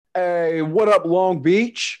Hey, what up, Long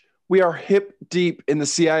Beach? We are hip deep in the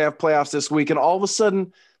CIF playoffs this week, and all of a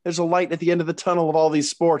sudden, there's a light at the end of the tunnel of all these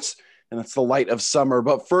sports, and it's the light of summer.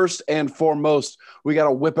 But first and foremost, we got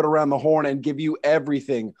to whip it around the horn and give you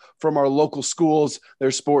everything from our local schools,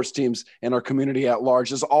 their sports teams, and our community at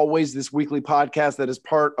large. As always, this weekly podcast that is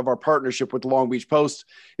part of our partnership with the Long Beach Post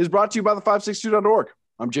is brought to you by the 562.org.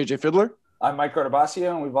 I'm JJ Fiddler. I'm Mike Rotabasio,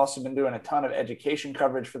 and we've also been doing a ton of education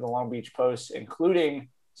coverage for the Long Beach Post, including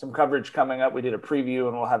some coverage coming up. We did a preview,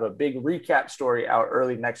 and we'll have a big recap story out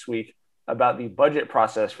early next week about the budget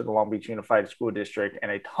process for the Long Beach Unified School District and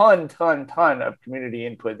a ton of community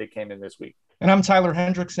input that came in this week. And I'm Tyler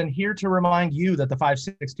Hendrickson, here to remind you that the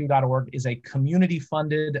 562.org is a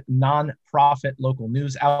community-funded, nonprofit local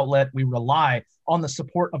news outlet. We rely on the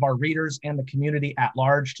support of our readers and the community at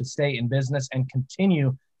large to stay in business and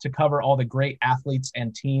continue to cover all the great athletes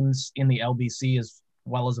and teams in the LBC, as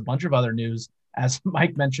well as a bunch of other news, as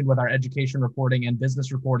Mike mentioned, with our education reporting and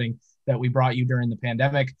business reporting that we brought you during the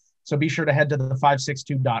pandemic. So be sure to head to the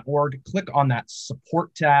 562.org, click on that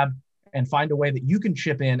support tab, and find a way that you can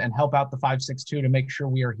chip in and help out the 562 to make sure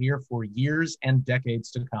we are here for years and decades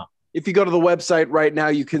to come. If you go to the website right now,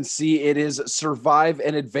 you can see it is survive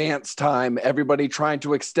and advance time. Everybody trying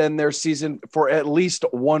to extend their season for at least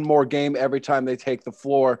one more game every time they take the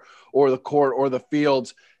floor or the court or the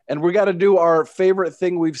field. And we got to do our favorite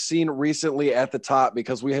thing we've seen recently at the top,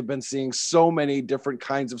 because we have been seeing so many different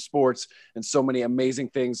kinds of sports and so many amazing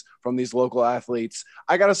things from these local athletes.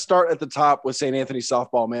 I got to start at the top with St. Anthony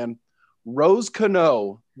softball, man. Rose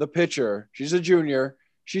Cano, the pitcher, she's a junior.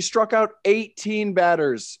 She struck out 18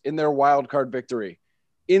 batters in their wild card victory.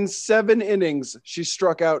 In 7 innings, she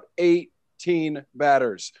struck out 18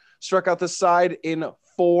 batters, struck out the side in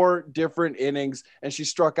 4 different innings, and she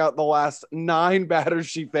struck out the last 9 batters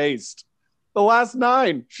she faced. The last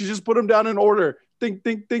 9, she just put them down in order.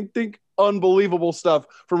 Think. Unbelievable stuff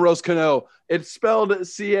from Rose Cano. It's spelled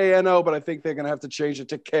C-A-N-O, but I think they're going to have to change it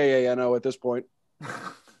to K-A-N-O at this point.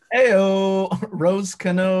 Heyo, Rose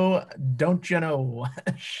Cano, don't you know?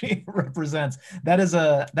 She represents. That is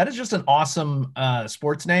just an awesome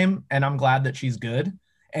sports name, and I'm glad that she's good.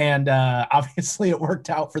 And obviously, it worked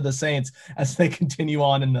out for the Saints as they continue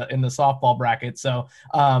on in the softball bracket. So,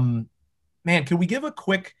 man, can we give a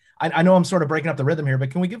quick? I know I'm sort of breaking up the rhythm here,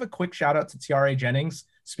 but can we give a quick shout out to Tiare Jennings?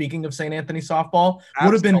 Speaking of St. Anthony softball,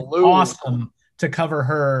 would have been awesome to cover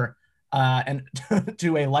her. And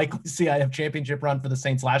to a likely CIF championship run for the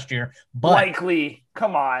Saints last year. But likely,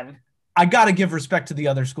 come on. I got to give respect to the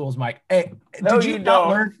other schools, Mike. Hey, did you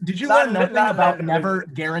learn nothing about never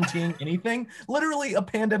guaranteeing anything? Literally, a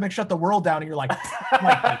pandemic shut the world down, and you're like,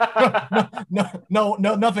 no,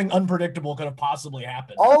 nothing unpredictable could have possibly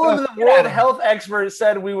happened. All of the World Health experts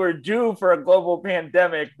said we were due for a global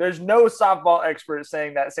pandemic. There's no softball expert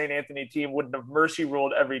saying that St. Anthony team wouldn't have mercy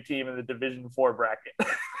ruled every team in the Division 4 bracket.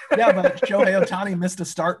 Yeah, but Shohei Ohtani missed a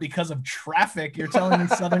start because of traffic. You're telling me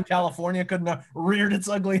Southern California couldn't have reared its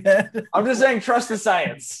ugly head? I'm just saying, trust the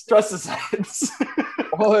science. Trust the science.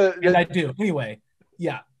 And I do. Anyway,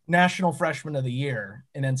 yeah, National Freshman of the Year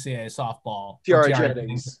in NCAA softball. Tiare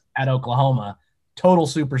Jennings at Oklahoma. Total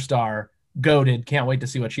superstar. Goated. Can't wait to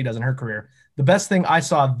see what she does in her career. The best thing I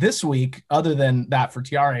saw this week, other than that for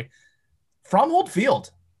Tiare, Fromhold Field.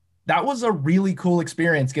 That was a really cool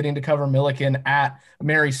experience getting to cover Millikin at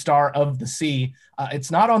Mary Star of the Sea.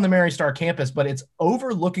 It's not on the Mary Star campus, but it's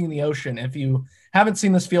overlooking the ocean. If you haven't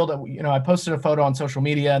seen this field, I posted a photo on social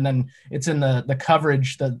media, and then it's in the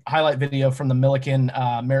coverage, the highlight video from the Millikin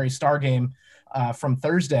Mary Star game from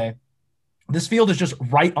Thursday. This field is just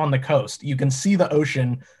right on the coast. You can see the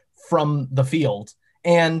ocean from the field.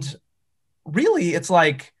 And really, it's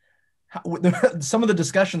like, some of the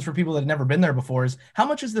discussions for people that have never been there before is, how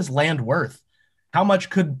much is this land worth? How much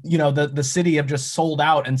could, the city have just sold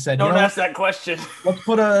out and said, don't ask that question. Let's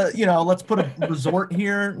put a resort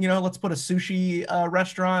here. Let's put a sushi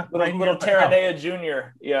restaurant. Little Terranea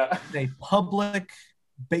Junior. Yeah. A public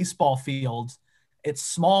baseball field. It's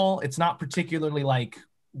small. It's not particularly like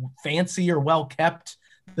fancy or well kept.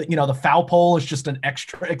 The foul pole is just an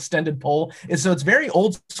extra extended pole. So it's very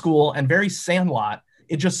old school and very Sandlot.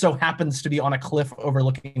 It just so happens to be on a cliff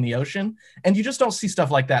overlooking the ocean. And you just don't see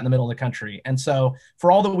stuff like that in the middle of the country. And so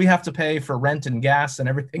for all that we have to pay for rent and gas and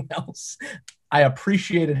everything else, I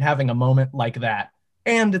appreciated having a moment like that.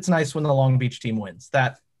 And it's nice when the Long Beach team wins.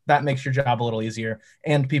 That makes your job a little easier.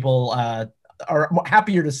 And people are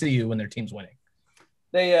happier to see you when their team's winning.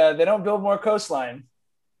 They don't build more coastline.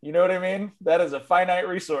 You know what I mean? That is a finite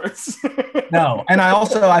resource. No. And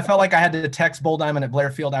I felt like I had to text Bull Diamond at Blair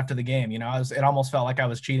Field after the game. It almost felt like I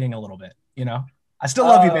was cheating a little bit, I still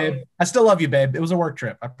love you, babe. I still love you, babe. It was a work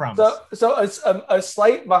trip. I promise. So it's a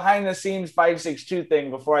slight behind the scenes 562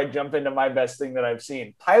 thing before I jump into my best thing that I've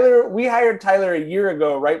seen. We hired Tyler a year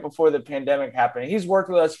ago, right before the pandemic happened. He's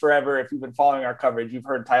worked with us forever. If you've been following our coverage, you've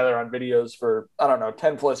heard Tyler on videos for,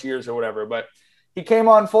 10 plus years or whatever, but he came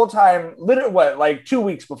on full time, literally like 2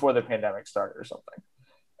 weeks before the pandemic started or something.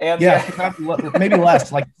 And maybe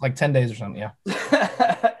less, like 10 days or something. Yeah.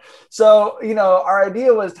 So, our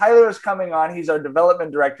idea was Tyler is coming on. He's our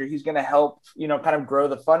development director. He's going to help, kind of grow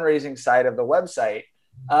the fundraising side of the website.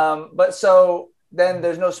 But so then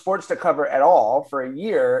there's no sports to cover at all for a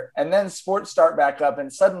year. And then sports start back up.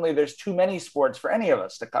 And suddenly there's too many sports for any of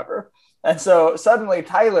us to cover. And so suddenly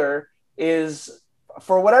Tyler is,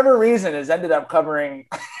 for whatever reason, has ended up covering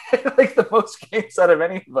like the most games out of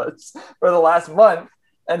any of us for the last month.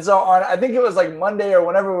 And so I think it was like Monday or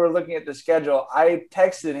whenever we were looking at the schedule, I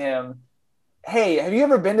texted him, hey, have you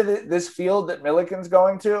ever been to this field that Milliken's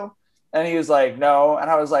going to? And he was like, no. And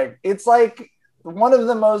I was like, it's like one of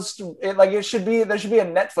the most, there should be a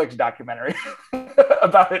Netflix documentary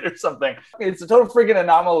about it or something. It's a total freaking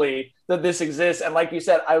anomaly that this exists. And like you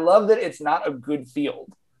said, I love that it's not a good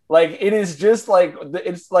field. Like it is just like,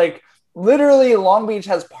 it's like, literally, Long Beach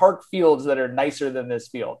has park fields that are nicer than this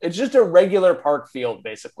field. It's just a regular park field,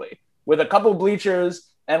 basically, with a couple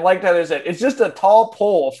bleachers. And like Tyler said, it's just a tall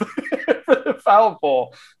pole for the foul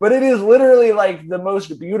pole. But it is literally like the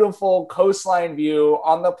most beautiful coastline view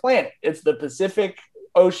on the planet. It's the Pacific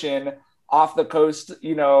Ocean off the coast,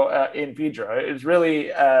 in Pedro. It's really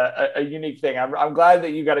a unique thing. I'm glad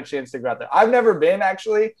that you got a chance to go out there. I've never been,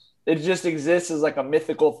 actually. It just exists as like a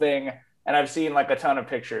mythical thing. And I've seen like a ton of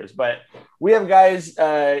pictures, but we have guys,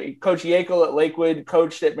 Coach Yekel at Lakewood,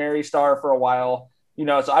 coached at Mary Star for a while,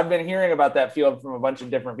 so I've been hearing about that field from a bunch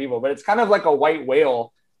of different people, but it's kind of like a white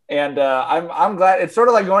whale. And I'm glad it's sort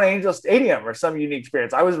of like going to Angel Stadium or some unique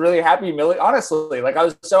experience. I was really happy. Honestly, like I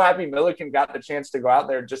was so happy Milliken got the chance to go out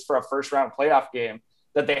there just for a first round playoff game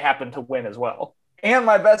that they happened to win as well. And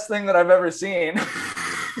my best thing that I've ever seen.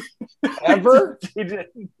 Ever?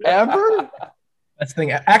 That's the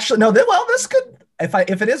thing. Actually, no. This could.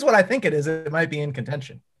 If it is what I think it is, it might be in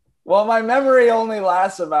contention. Well, my memory only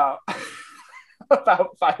lasts about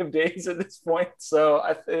 5 days at this point, so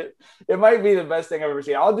it might be the best thing I've ever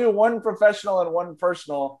seen. I'll do one professional and one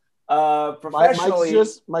personal. Professionally,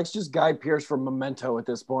 Mike's just Guy Pearce from Memento at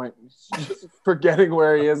this point, just forgetting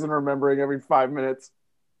where he is and remembering every 5 minutes.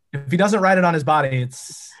 If he doesn't write it on his body,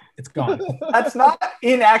 it's gone. That's not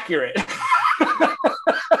inaccurate.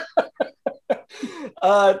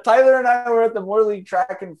 Tyler and I were at the Moore League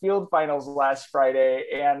track and field finals last Friday,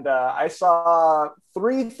 and I saw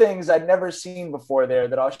 3 things I'd never seen before there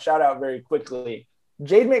that I'll shout out very quickly.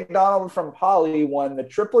 Jade McDonald from Poly won the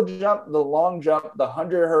triple jump, the long jump, the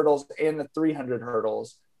 100 hurdles, and the 300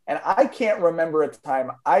 hurdles. And I can't remember a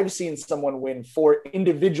time I've seen someone win 4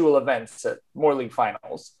 individual events at Moore League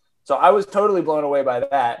finals. So I was totally blown away by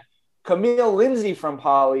that. Camille Lindsay from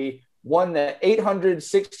Poly won the 800,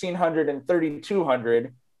 1600, and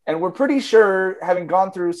 3200. And we're pretty sure, having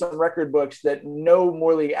gone through some record books, that no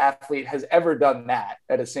Moore League athlete has ever done that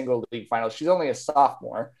at a single league final. She's only a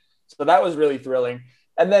sophomore. So that was really thrilling.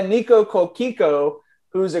 And then Nico Kokiko,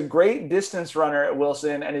 who's a great distance runner at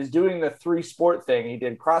Wilson and is doing the 3-sport thing. He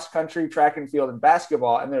did cross country, track and field, and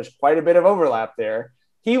basketball. And there's quite a bit of overlap there.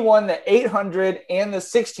 He won the 800 and the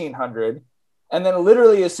 1600. And then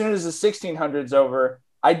literally as soon as the 1600's over,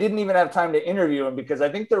 I didn't even have time to interview him because I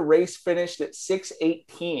think the race finished at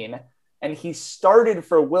 6:18 and he started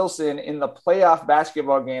for Wilson in the playoff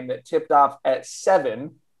basketball game that tipped off at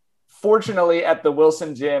 7, fortunately at the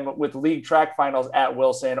Wilson gym with league track finals at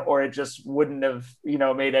Wilson, or it just wouldn't have,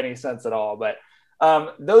 made any sense at all. But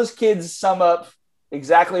those kids sum up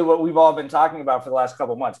exactly what we've all been talking about for the last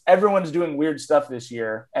couple of months. Everyone's doing weird stuff this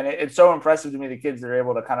year. And it's so impressive to me, the kids that are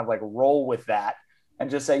able to kind of like roll with that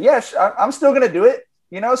and just say, yes, I'm still going to do it.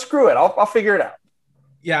 Screw it. I'll figure it out.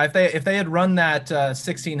 Yeah, if they had run that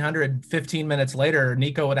 1600 15 minutes later,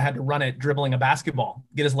 Nico would have had to run it dribbling a basketball,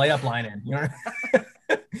 get his layup line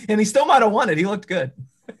in. And he still might have won it. He looked good.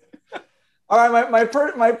 All right, my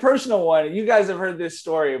personal one. You guys have heard this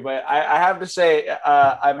story, but I have to say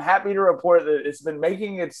I'm happy to report that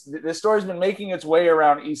this story's been making its way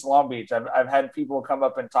around East Long Beach. I've had people come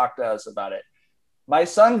up and talk to us about it. My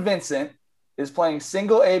son Vincent is playing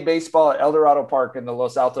single A baseball at El Dorado Park in the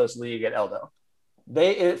Los Altos League at Eldo.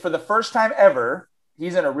 For the first time ever,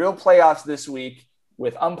 he's in a real playoffs this week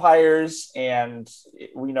with umpires. And,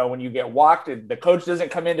 when you get walked, the coach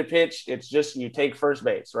doesn't come in to pitch. It's just you take first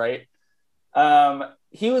base, right?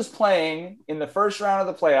 He was playing in the first round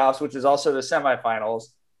of the playoffs, which is also the semifinals.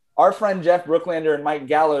 our friend Jeff Brooklander and Mike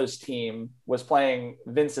Gallo's team was playing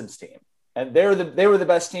Vincent's team. And they were the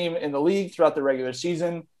best team in the league throughout the regular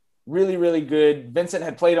season. Really, really good. Vincent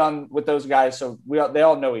had played on with those guys, so they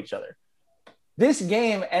all know each other. This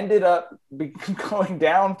game ended up going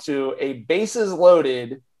down to a bases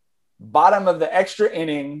loaded, bottom of the extra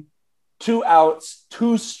inning, 2 outs,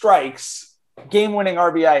 2 strikes, game-winning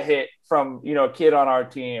RBI hit from a kid on our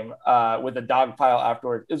team with a dog pile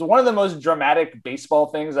afterwards. It's one of the most dramatic baseball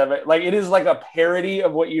things I've ever. Like, it is like a parody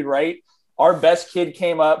of what you'd write. Our best kid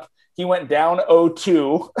came up. He went down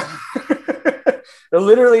 0-2.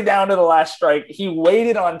 Literally down to the last strike. He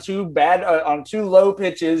waited on 2 low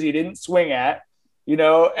pitches he didn't swing at,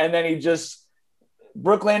 and then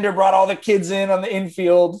Brooklander brought all the kids in on the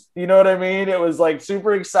infield. You know what I mean? It was like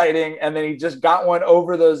super exciting. And then he just got one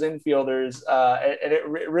over those infielders. And it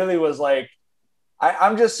really was like,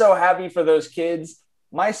 I'm just so happy for those kids.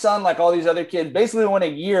 My son, like all these other kids, basically went a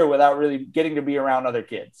year without really getting to be around other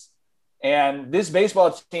kids. And this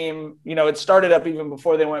baseball team, it started up even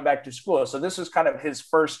before they went back to school. So this was kind of his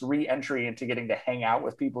first re-entry into getting to hang out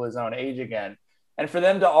with people his own age again. And for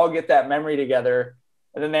them to all get that memory together.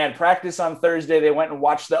 And then they had practice on Thursday. They went and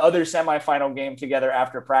watched the other semifinal game together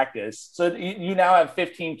after practice. So you now have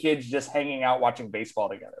 15 kids just hanging out watching baseball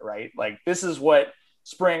together, right? Like, this is what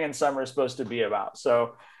spring and summer is supposed to be about.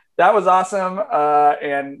 So that was awesome.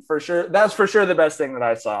 And for sure, that's for sure the best thing that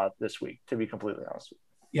I saw this week, to be completely honest with you.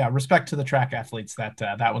 Yeah, respect to the track athletes.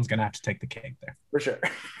 That one's going to have to take the cake there. For sure.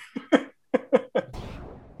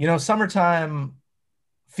 Summertime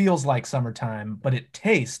feels like summertime, but it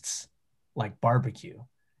tastes like barbecue.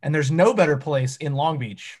 And there's no better place in Long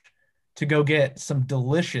Beach to go get some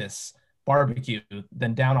delicious barbecue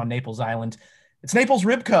than down on Naples Island. It's Naples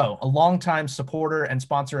Rib Co., a longtime supporter and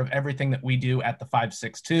sponsor of everything that we do at the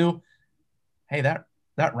 562. Hey, that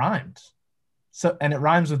rhymed. So, and it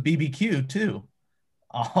rhymes with BBQ too.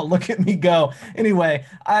 Oh, look at me go. Anyway,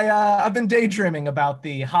 I've been daydreaming about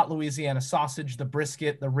the hot Louisiana sausage, the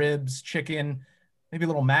brisket, the ribs, chicken, maybe a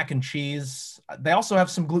little mac and cheese. They also have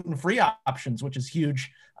some gluten-free options, which is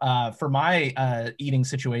huge for my eating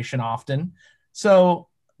situation often. So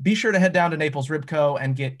be sure to head down to Naples Rib Co.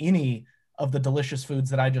 and get any of the delicious foods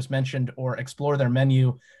that I just mentioned or explore their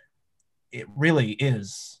menu. It really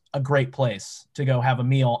is a great place to go have a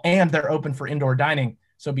meal, and they're open for indoor dining.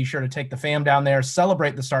 So be sure to take the fam down there,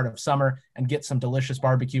 celebrate the start of summer, and get some delicious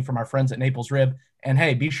barbecue from our friends at Naples Rib. And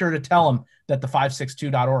hey, be sure to tell them that the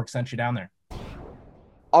 562.org sent you down there.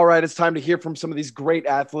 All right, it's time to hear from some of these great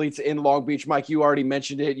athletes in Long Beach. Mike, you already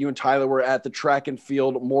mentioned it. You and Tyler were at the track and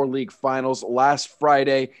field Moore League finals last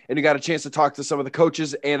Friday, and you got a chance to talk to some of the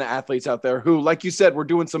coaches and athletes out there who, like you said, were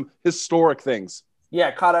doing some historic things. Yeah,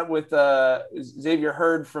 caught up with Xavier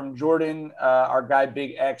Hurd from Jordan. Our guy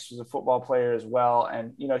Big X was a football player as well.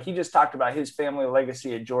 And, he just talked about his family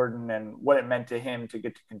legacy at Jordan and what it meant to him to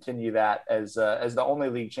get to continue that as the only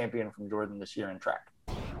league champion from Jordan this year in track.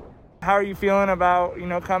 How are you feeling about,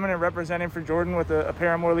 coming and representing for Jordan with a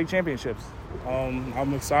pair of Moore League championships?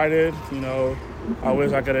 I'm excited. I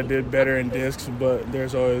wish I could have did better in discs, but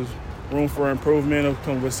there's always room for improvement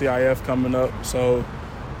with CIF coming up. So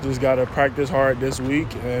just got to practice hard this week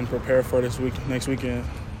and prepare for next weekend.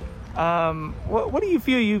 What do you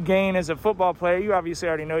feel you gain as a football player? You obviously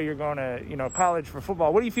already know you're going to, college for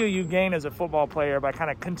football. What do you feel you gain as a football player by kind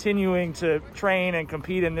of continuing to train and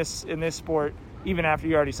compete in this sport, even after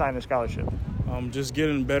you already signed the scholarship? Just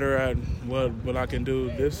getting better at what I can do.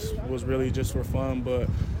 This was really just for fun, but,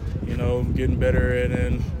 getting better at it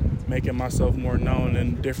and making myself more known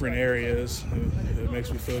in different areas. It makes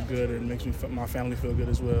me feel good. It makes my family feel good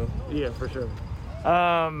as well. Yeah, for sure.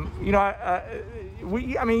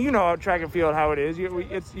 Track and field, how it is.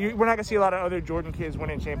 We're not going to see a lot of other Jordan kids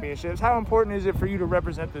winning championships. How important is it for you to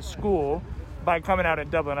represent the school by coming out and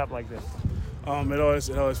doubling up like this?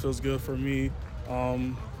 It always feels good for me.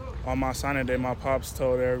 On my signing day, my pops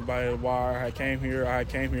told everybody why I came here. I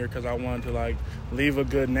came here because I wanted to leave a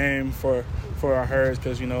good name for our herds.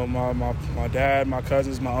 Because my dad, my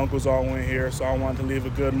cousins, my uncles all went here, so I wanted to leave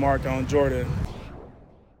a good mark on Jordan.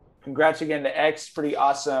 Congrats again to X. Pretty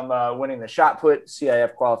awesome winning the shot put,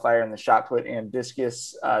 CIF qualifier in the shot put and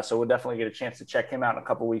discus. So we'll definitely get a chance to check him out in a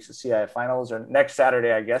couple weeks of CIF finals, or next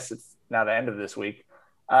Saturday, I guess. It's now the end of this week.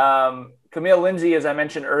 Camille Lindsay, as I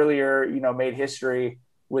mentioned earlier, made history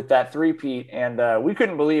with that three-peat, and we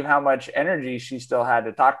couldn't believe how much energy she still had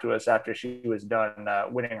to talk to us after she was done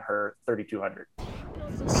winning her 3,200.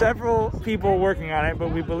 Several people working on it, but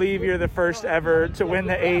we believe you're the first ever to win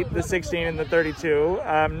the 8, the 16, and the 32.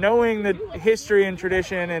 Knowing the history and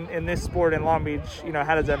tradition in this sport in Long Beach,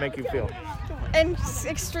 how does that make you feel? I'm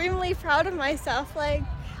extremely proud of myself.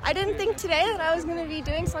 I didn't think today that I was going to be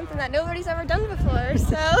doing something that nobody's ever done before.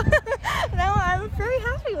 So no, I'm very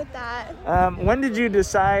happy with that. When did you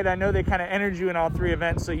decide? I know they kind of entered you in all 3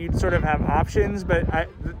 events, so you'd sort of have options, but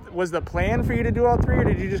was the plan for you to do all 3, or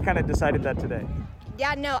did you just kind of decided that today?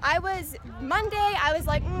 Yeah, no, Monday, I was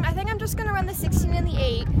like, I think I'm just going to run the 16 and the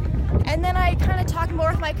 8. And then I kind of talked more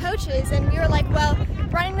with my coaches, and we were like, well,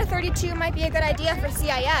 running the 32 might be a good idea for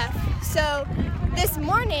CIF. So this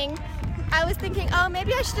morning, I was thinking, oh,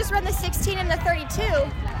 maybe I should just run the 16 and the 32.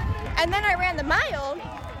 And then I ran the mile,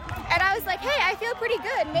 and I was like, hey, I feel pretty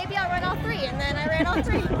good. Maybe I'll run all 3. And then I ran all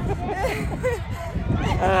 3.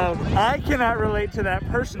 I cannot relate to that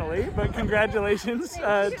personally, but congratulations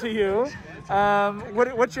to you.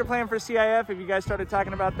 What's your plan for CIF? Have you guys started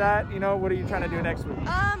talking about that? What are you trying to do next week?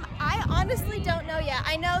 I honestly don't know yet.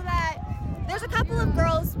 I know that there's a couple of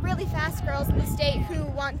girls, really fast girls in the state who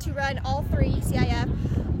want to run all 3 CIF.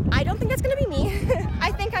 I don't think that's going to be me.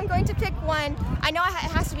 I think I'm going to pick one. I know it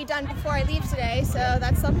has to be done before I leave today, so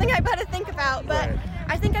that's something I better think about. But right.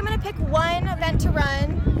 I think I'm going to pick one event to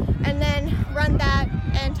run and then run that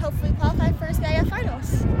and hopefully qualify for CIF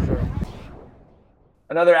finals. Sure.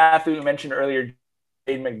 Another athlete we mentioned earlier,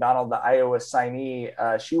 Jade McDonald, the Iowa signee,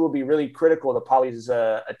 she will be really critical to Polly's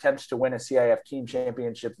attempts to win a CIF team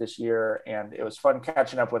championship this year. And it was fun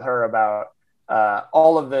catching up with her about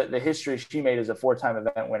all of the history she made as a 4-time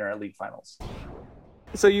event winner at league finals.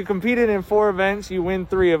 So you competed in 4 events, you win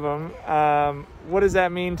 3 of them. What does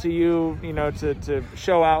that mean to you, to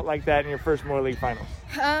show out like that in your first Moore League finals?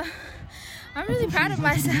 I'm really proud of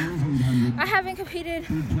myself. I haven't competed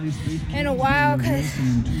in a while because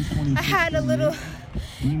I had a little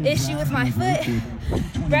issue with my foot,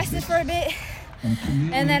 rested for a bit,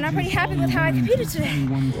 and then I'm pretty happy with how I competed today.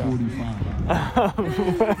 Stand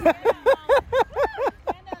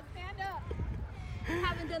up. I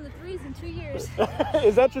haven't done the 3s in 2 years.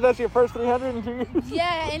 Is that true? That's your first 300 in 2 years?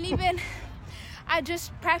 Yeah, and even I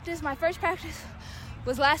just practiced, my first practice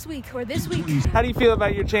was last week or this week. How do you feel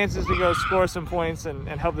about your chances to go score some points and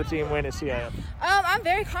help the team win a CIF? I'm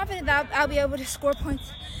very confident that I'll be able to score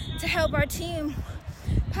points to help our team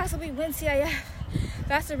possibly win CIF.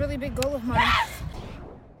 That's a really big goal of mine.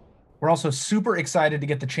 We're also super excited to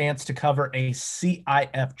get the chance to cover a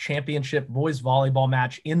CIF championship boys volleyball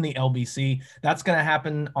match in the LBC. That's going to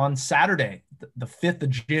happen on Saturday, the 5th of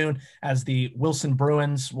June, as the Wilson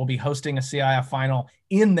Bruins will be hosting a CIF final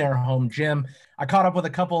in their home gym. I caught up with a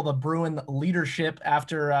couple of the Bruin leadership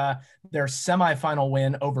after their semifinal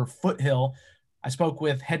win over Foothill. I spoke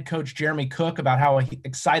with head coach Jeremy Cook about how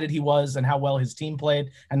excited he was and how well his team played.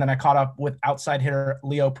 And then I caught up with outside hitter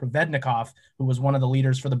Leo Provednikov, who was one of the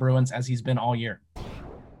leaders for the Bruins as he's been all year.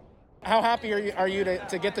 How happy are you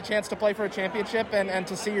to get the chance to play for a championship and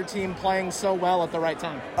to see your team playing so well at the right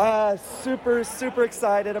time? Super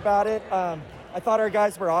excited about it. I thought our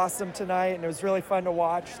guys were awesome tonight, and it was really fun to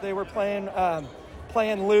watch. They were playing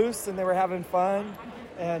loose, and they were having fun.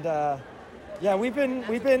 And yeah, we've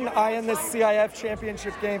been eyeing this CIF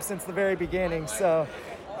championship game since the very beginning. So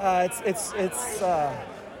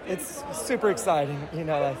it's super exciting,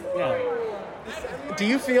 Do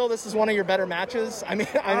you feel this is one of your better matches? I mean,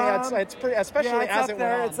 it's pretty, especially as it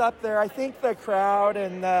went on. It's up there. I think the crowd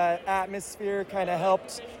and the atmosphere kind of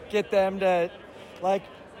helped get them to,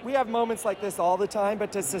 we have moments like this all the time,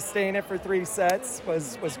 but to sustain it for 3 sets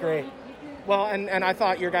was great. Well, and I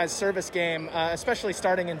thought your guys' service game, especially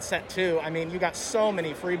starting in set 2, I mean, you got so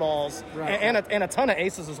many free balls and a ton of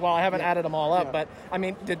aces as well. I haven't added them all up, but I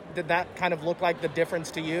mean, did that kind of look like the difference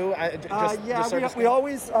to you?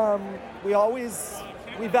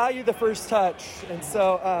 We value the first touch, and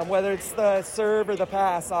so whether it's the serve or the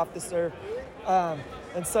pass off the serve.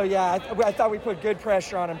 And so, I thought we put good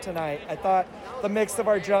pressure on them tonight. I thought the mix of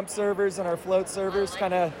our jump servers and our float servers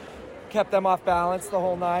kind of kept them off balance the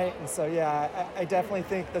whole night. And so, I definitely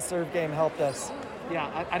think the serve game helped us.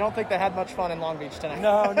 Yeah, I don't think they had much fun in Long Beach tonight.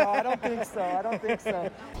 No, I don't think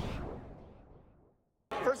so.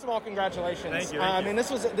 First of all, congratulations. Thank you. I mean,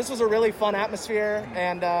 this was a really fun atmosphere,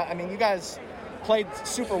 and I mean, you guys played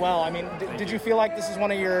super well. I mean, did you feel like this is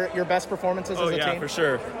one of your best performances as a team? Oh, yeah, for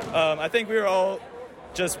sure. I think we were all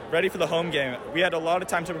just ready for the home game. We had a lot of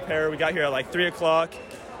time to prepare. We got here at 3 o'clock,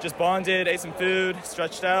 just bonded, ate some food,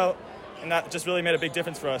 stretched out, and that just really made a big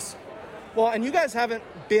difference for us. Well, and you guys haven't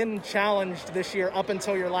been challenged this year up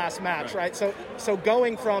until your last match, right? So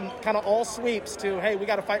going from kind of all sweeps to, hey, we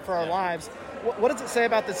got to fight for our lives. What does it say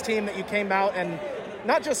about this team that you came out and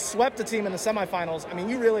not just swept the team in the semifinals? I mean,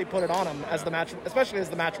 you really put it on them as the match, especially as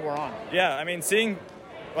the match wore on. Yeah, I mean, seeing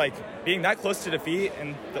being that close to defeat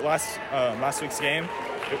in the last week's game,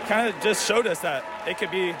 it kind of just showed us that it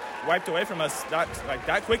could be wiped away from us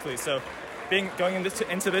that quickly. So going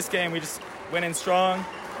into this game, we just went in strong.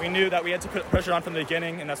 We knew that we had to put pressure on from the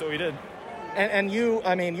beginning, and that's what we did. And you,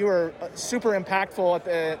 I mean, you were super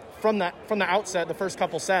impactful from the outset, the first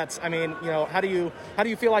couple sets. I mean, you know, how do you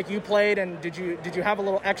feel like you played, and did you have a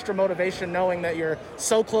little extra motivation knowing that you're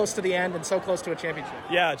so close to the end and so close to a championship?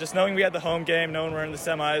 Yeah, just knowing we had the home game, knowing we're in the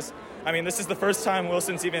semis. I mean, this is the first time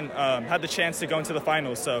Wilson's even had the chance to go into the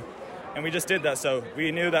finals, and we just did that. So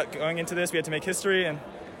we knew that going into this, we had to make history, and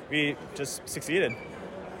we just succeeded.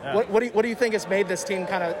 Yeah. What do you think has made this team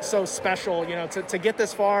kind of so special, you know, to get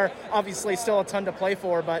this far? Obviously still a ton to play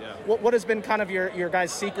for, but yeah. What has been kind of your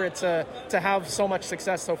guys' secret to have so much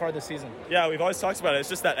success so far this season? Yeah, we've always talked about it. It's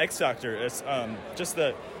just that X factor. It's just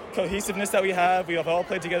the cohesiveness that we have. We have all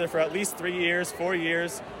played together for at least 3 years, 4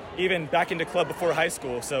 years, even back into club before high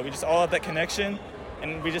school. So we just all have that connection,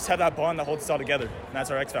 and we just have that bond that holds us all together, and that's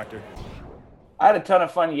our X factor. I had a ton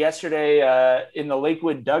of fun yesterday in the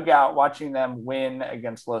Lakewood dugout watching them win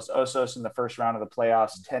against Los Osos in the first round of the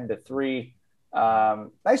playoffs, 10-3.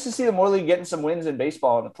 Nice to see the Moore League getting some wins in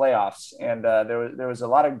baseball in the playoffs. And there was a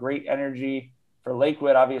lot of great energy for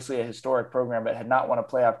Lakewood, obviously a historic program, but had not won a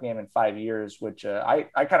playoff game in 5 years, which I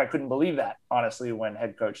kind of couldn't believe that, honestly, when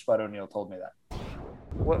head coach Spud O'Neill told me that.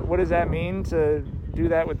 What does that mean to do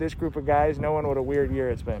that with this group of guys, knowing what a weird year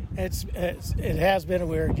it's been? It has been a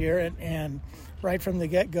weird year, and right from the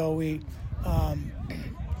get-go, we've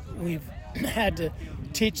had to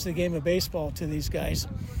teach the game of baseball to these guys.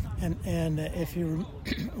 And if you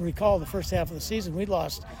recall the first half of the season, we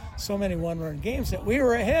lost so many one-run games that we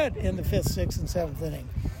were ahead in the 5th, 6th, and 7th inning.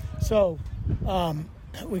 So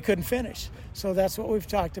we couldn't finish. So that's what we've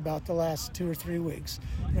talked about the last 2 or 3 weeks.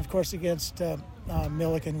 And, of course, against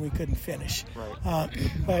Milliken, we couldn't finish. Right.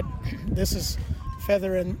 But this is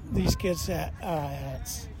feathering these kids'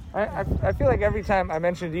 hats. I feel like every time I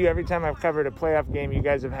mentioned to you, every time I've covered a playoff game you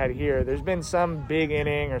guys have had here, there's been some big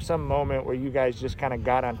inning or some moment where you guys just kind of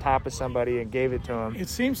got on top of somebody and gave it to them. It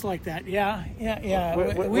seems like that, yeah.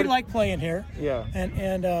 We like playing here. Yeah.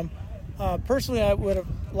 And personally, I would have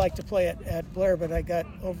liked to play at Blair, but I got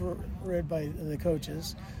overrid by the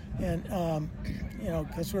coaches. And,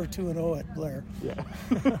 because we're 2-0 at Blair. Yeah.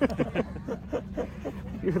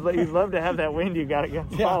 You'd love to have that win you got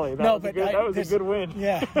against Poly. That was a good win.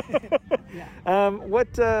 Yeah.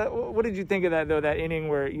 What did you think of that, though, that inning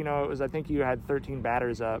where, it was, I think you had 13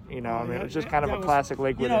 batters up, it was just kind of a classic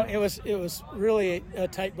Lakewood inning. It was really a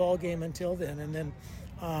tight ball game until then. And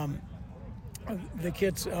then the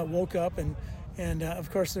kids woke up and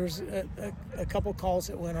of course, there's a couple calls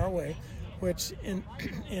that went our way, which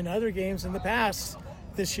in other games in the past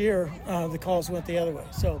this year, the calls went the other way.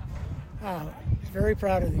 So very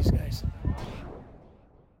proud of these guys.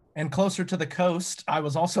 And closer to the coast, I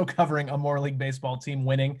was also covering a Moore League baseball team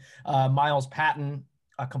winning. Miles Patton,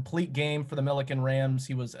 a complete game for the Milliken Rams.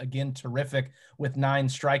 He was, again, terrific with 9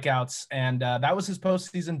 strikeouts. And that was his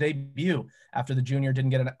postseason debut after the junior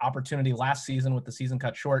didn't get an opportunity last season with the season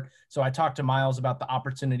cut short. So I talked to Miles about the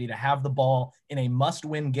opportunity to have the ball in a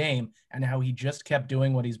must-win game and how he just kept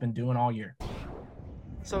doing what he's been doing all year.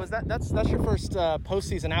 So that's your first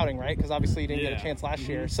postseason outing, right? Because obviously you didn't get a chance last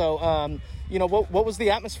year. So, what was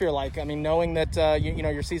the atmosphere like? I mean, knowing that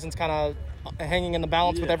your season's kind of hanging in the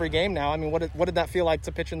balance with every game now. I mean, what did that feel like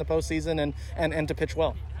to pitch in the postseason and to pitch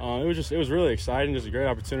well? It was really exciting, just a great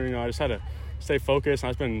opportunity. I just had to stay focused.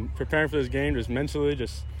 I've been preparing for this game just mentally,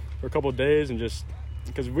 just for a couple of days, and just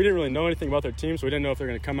because we didn't really know anything about their team, so we didn't know if they're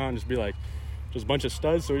going to come out and just be like just a bunch of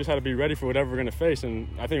studs. So we just had to be ready for whatever we're going to face, and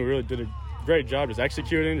I think we really did a great job just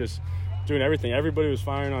executing, just doing everything. Everybody was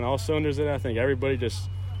firing on all cylinders in it. I think everybody just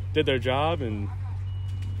did their job, and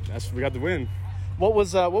we got the win. What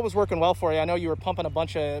was working well for you? I know you were pumping a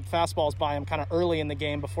bunch of fastballs by him kind of early in the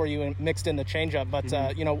game before you mixed in the changeup. But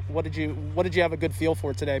what did you have a good feel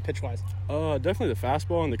for today, pitch wise? Definitely the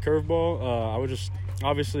fastball and the curveball. I would just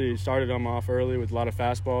obviously started them off early with a lot of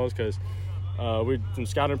fastballs because from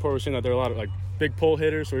scouting report we're seeing that there are a lot of like big pull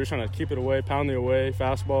hitters, so we were trying to keep it away, pound it away,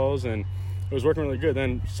 fastballs, and it was working really good.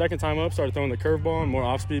 Then second time up, started throwing the curveball and more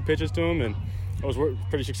off-speed pitches to him, and it was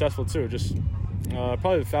pretty successful too. Just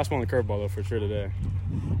probably the fastball and the curveball though for sure today.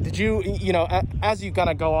 Did you, as you kind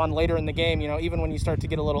of go on later in the game, even when you start to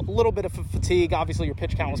get a little bit of fatigue, obviously your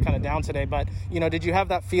pitch count was kind of down today, but, did you have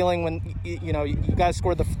that feeling when, you guys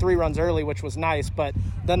scored the 3 runs early, which was nice, but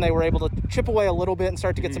then they were able to chip away a little bit and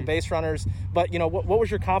start to get some base runners. But, what was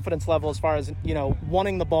your confidence level as far as,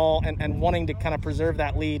 wanting the ball and wanting to kind of preserve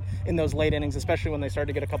that lead in those late innings, especially when they started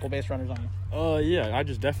to get a couple base runners on you? Yeah, I've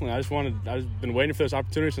been waiting for this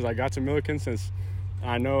opportunity since I got to Milliken, since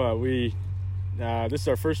I know we this is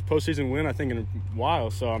our first postseason win, I think, in a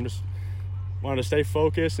while. So I'm just wanted to stay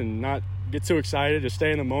focused and not get too excited, just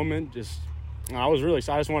stay in the moment. I was really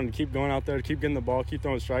excited. I just wanted to keep going out there, keep getting the ball, keep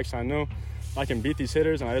throwing strikes. I know I can beat these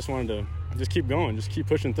hitters, and I just wanted to just keep going, just keep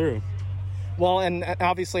pushing through. Well, and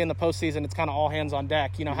obviously in the postseason, it's kind of all hands on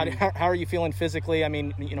deck. How are you feeling physically? I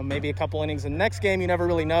mean, maybe a couple innings in the next game, you never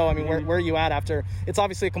really know. I mean, where are you at after? It's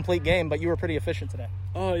obviously a complete game, but you were pretty efficient today.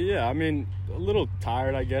 Oh, yeah. I mean, a little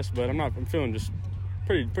tired, I guess, but I'm feeling just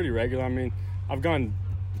pretty regular. I mean, I've gone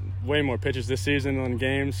way more pitches this season on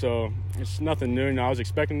games, so it's nothing new. I was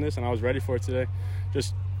expecting this, and I was ready for it today.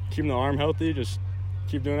 Just keeping the arm healthy, just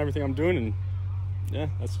keep doing everything I'm doing, and yeah,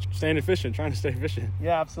 that's staying efficient, trying to stay efficient.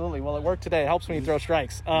 Yeah, absolutely. Well, it worked today. It helps when you throw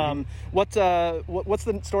strikes. What's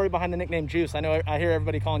the story behind the nickname Juice? I hear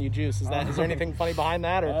everybody calling you Juice. Is there anything funny behind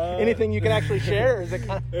that, or anything you can actually share? Or is it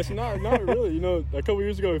kind of... It's not really. A couple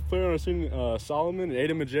years ago, we played on our team, Solomon and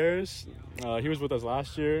Aiden Majerus. He was with us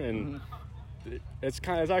last year, and it's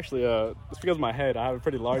actually it's because of my head. I have a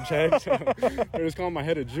pretty large head, so they're just calling my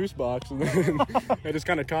head a juice box, and then it just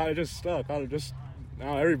kind of caught. It just stuck.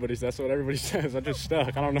 Now that's what everybody says. I just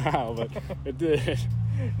stuck. I don't know how, but it did.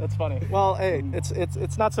 That's funny. Well, hey,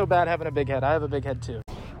 it's not so bad having a big head. I have a big head too.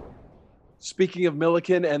 Speaking of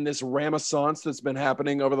Millikin and this renaissance that's been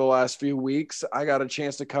happening over the last few weeks, I got a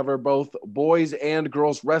chance to cover both boys and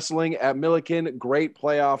girls wrestling at Millikin. Great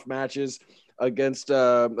playoff matches against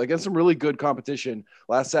some really good competition.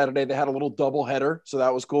 Last Saturday, they had a little doubleheader, so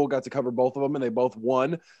that was cool. Got to cover both of them, and they both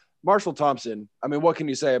won. Marshall Thompson, I mean, what can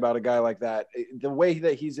you say about a guy like that? The way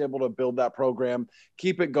that he's able to build that program,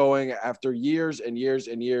 keep it going after years and years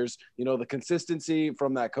and years. The consistency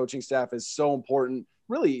from that coaching staff is so important,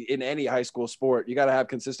 really, in any high school sport. You got to have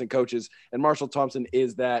consistent coaches, and Marshall Thompson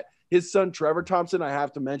is that. His son, Trevor Thompson, I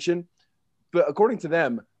have to mention, but according to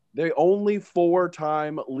them, they're only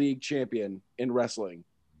 4-time league champion in wrestling.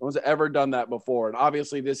 No one's ever done that before. And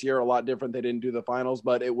obviously this year, a lot different. They didn't do the finals,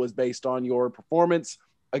 but it was based on your performance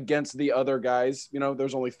against the other guys.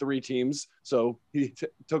 There's only 3 teams. So he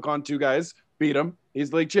took on 2 guys, beat him.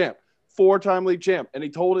 He's league champ, 4-time league champ. And he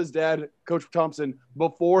told his dad, Coach Thompson,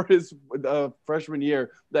 before his freshman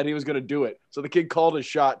year that he was going to do it. So the kid called his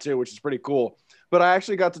shot too, which is pretty cool. But I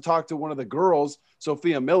actually got to talk to one of the girls,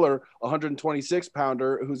 Sophia Miller, a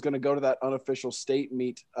 126-pounder, who's going to go to that unofficial state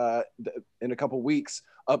meet in a couple weeks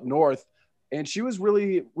up north. And she was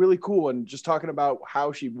really, really cool. And just talking about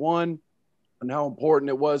how she won, and how important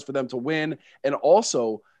it was for them to win, and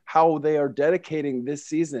also how they are dedicating this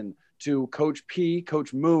season to Coach P,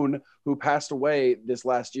 Coach Moon, who passed away this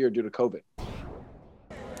last year due to COVID.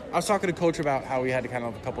 I was talking to Coach about how we had to kind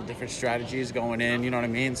of have a couple different strategies going in, you know what I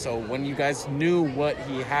mean? So when you guys knew what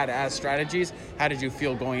he had as strategies, how did you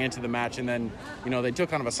feel going into the match? And then, they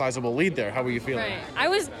took kind of a sizable lead there. How were you feeling? Right. I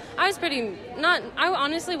was I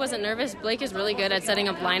honestly wasn't nervous. Blake is really good at setting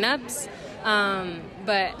up lineups,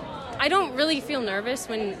 but I don't really feel nervous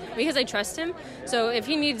because I trust him. So if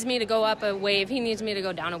he needs me to go up a weight, if he needs me to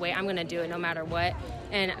go down a weight, I'm going to do it no matter what.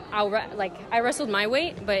 And I wrestled my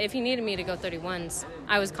weight, but if he needed me to go 31s,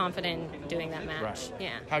 I was confident in doing that match. Right. Yeah.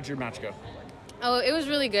 How'd your match go? Oh, it was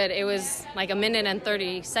really good. It was like 1 minute and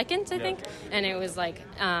 30 seconds, I think. And it was like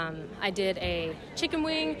I did a chicken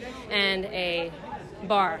wing and a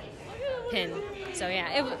bar pin. So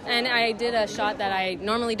yeah, and I did a shot that I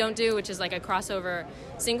normally don't do, which is like a crossover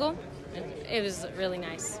single. It was really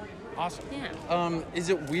nice. Awesome. Yeah. Is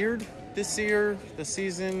it weird this year, the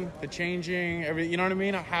season, the changing, everything? You know what I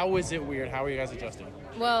mean? How is it weird? How are you guys adjusting?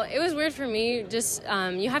 Well, it was weird for me. Just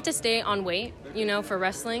you have to stay on weight, for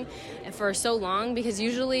wrestling for so long, because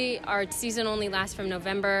usually our season only lasts from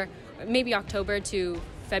November, maybe October to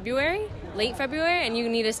February, late February, and you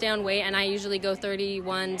need to stay on weight. And I usually go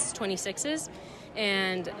 31s, 26s.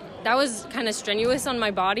 And that was kind of strenuous on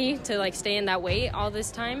my body to stay in that weight all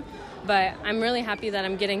this time. But I'm really happy that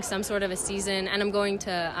I'm getting some sort of a season, and I'm going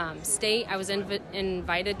to state. I was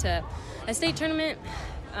invited to a state tournament,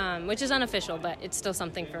 which is unofficial, but it's still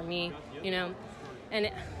something for me, And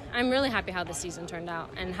I'm really happy how the season turned out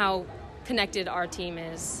and how connected our team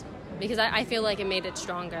is, because I feel like it made it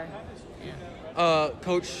stronger.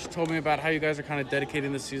 Coach told me about how you guys are kind of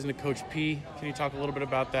dedicating this season to Coach P. Can you talk a little bit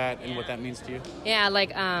about that and what that means to you? Yeah,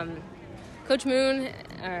 Coach Moon,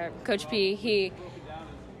 or Coach P,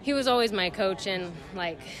 he was always my coach, and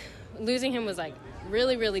losing him was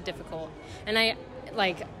really, really difficult. And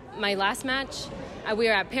my last match, we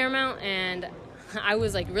were at Paramount, and I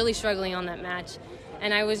was really struggling on that match.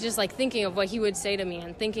 And I was just thinking of what he would say to me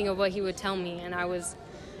and thinking of what he would tell me. And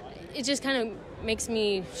it just kind of makes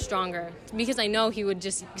me stronger, because I know he would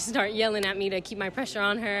just start yelling at me to keep my pressure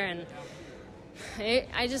on her. And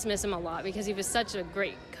I just miss him a lot because he was such a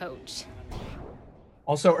great coach.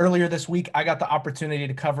 Also, earlier this week, I got the opportunity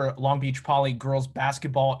to cover Long Beach Poly girls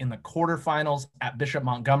basketball in the quarterfinals at Bishop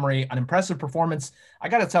Montgomery. An impressive performance. I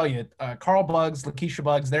got to tell you, Carl Buggs, Lakeisha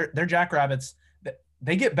Buggs, they're Jackrabbits.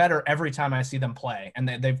 They get better every time I see them play, and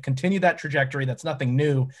they've continued that trajectory. That's nothing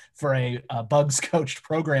new for a Buggs-coached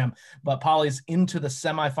program, but Poly's into the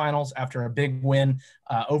semifinals after a big win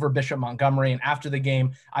over Bishop Montgomery. And after the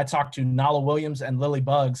game, I talked to Nala Williams and Lily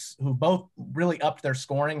Buggs, who both really upped their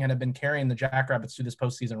scoring and have been carrying the Jackrabbits through this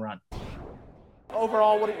postseason run.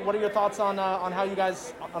 Overall, what are your thoughts on how you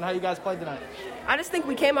guys played tonight? I just think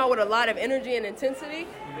we came out with a lot of energy and intensity,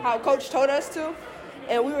 how Coach told us to.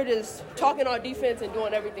 And we were just talking on defense and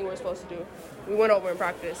doing everything we're supposed to do. We went over in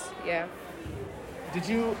practice, yeah. Did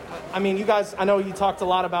you, you guys, I know you talked a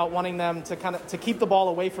lot about wanting them to keep the ball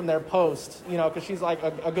away from their post, because she's like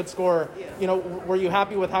a good scorer. Yeah. Were you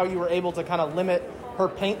happy with how you were able to kind of limit her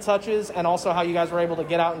paint touches and also how you guys were able to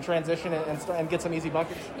get out and transition and get some easy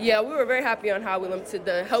buckets? Yeah, we were very happy on how we limited.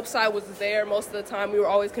 The help side was there most of the time. We were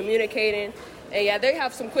always communicating. And, yeah, they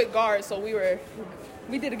have some quick guards, so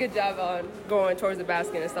we did a good job on going towards the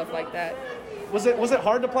basket and stuff like that. Was it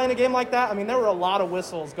hard to play in a game like that? There were a lot of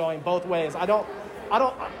whistles going both ways. I don't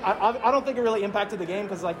think it really impacted the game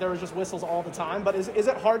because there was just whistles all the time. But is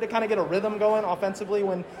it hard to kind of get a rhythm going offensively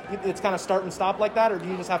when it's kind of start and stop like that, or do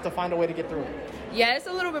you just have to find a way to get through it? Yeah, it's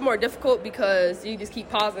a little bit more difficult because you just keep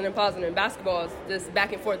pausing and pausing, and basketball is just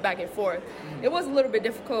back and forth, back and forth. It was a little bit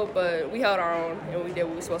difficult, but we held our own and we did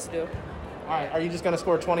what we were supposed to do. All right, are you just going to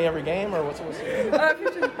score 20 every game, or what's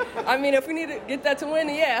if we need to get that to win,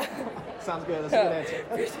 yeah. Sounds good. That's a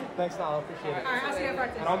good answer. Thanks, Nala. Appreciate it. All right, I'll see you at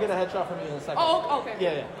practice. And I'll get a headshot from you in a second. Oh, okay.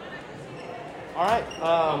 Yeah. All right.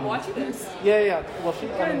 I'm watching this. Yeah. Well, she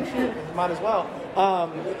might as well.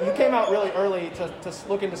 You came out really early to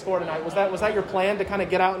looking to score tonight. Was that your plan to kind of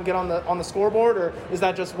get out and get on the scoreboard, or is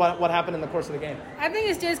that just what happened in the course of the game? I think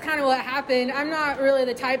it's just kind of what happened. I'm not really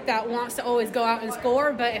the type that wants to always go out and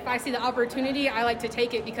score, but if I see the opportunity, I like to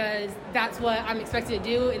take it because that's what I'm expected to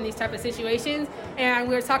do in these type of situations. And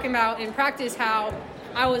we were talking about in practice how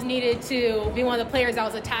I was needed to be one of the players that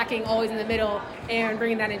was attacking always in the middle and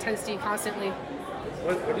bringing that intensity constantly.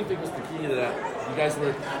 What do you think was the key to that? You guys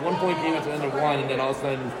were 1 point game at the end of one, and then all of a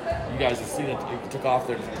sudden you guys have seen it took off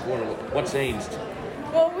there in the quarter. What changed?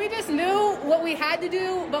 Well, we just knew what we had to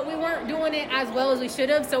do, but we weren't doing it as well as we should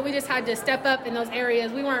have, so we just had to step up in those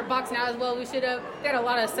areas. We weren't boxing out as well as we should have. We had a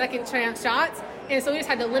lot of second chance shots, and so we just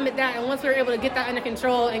had to limit that. And once we were able to get that under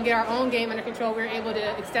control and get our own game under control, we were able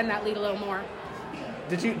to extend that lead a little more.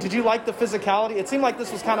 Did you like the physicality? It seemed like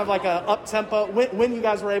this was kind of like a up-tempo. When you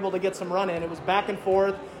guys were able to get some run in, it was back and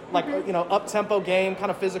forth, up-tempo game,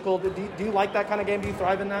 kind of physical. Do you like that kind of game? Do you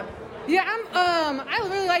thrive in that? Yeah, I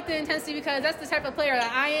really like the intensity because that's the type of player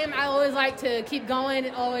that I am. I always like to keep going,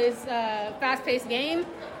 always fast-paced game.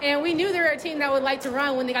 And we knew they were a team that would like to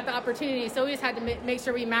run when they got the opportunity, so we just had to make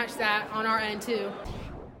sure we matched that on our end too.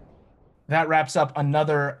 That wraps up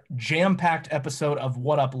another jam-packed episode of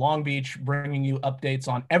What Up Long Beach, bringing you updates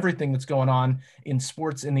on everything that's going on in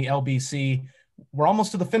sports in the LBC. We're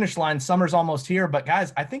almost to the finish line. Summer's almost here, but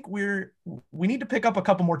guys, I think we need to pick up a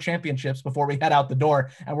couple more championships before we head out the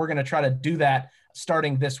door, and we're going to try to do that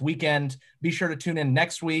starting this weekend. Be sure to tune in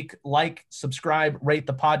next week, subscribe, rate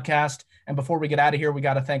the podcast. And before we get out of here, we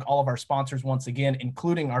got to thank all of our sponsors once again,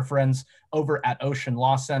 including our friends over at Ocean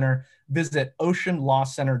Law Center. Visit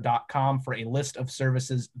oceanlawcenter.com for a list of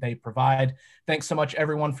services they provide. Thanks so much,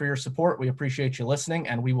 everyone, for your support. We appreciate you listening,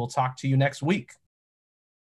 and we will talk to you next week.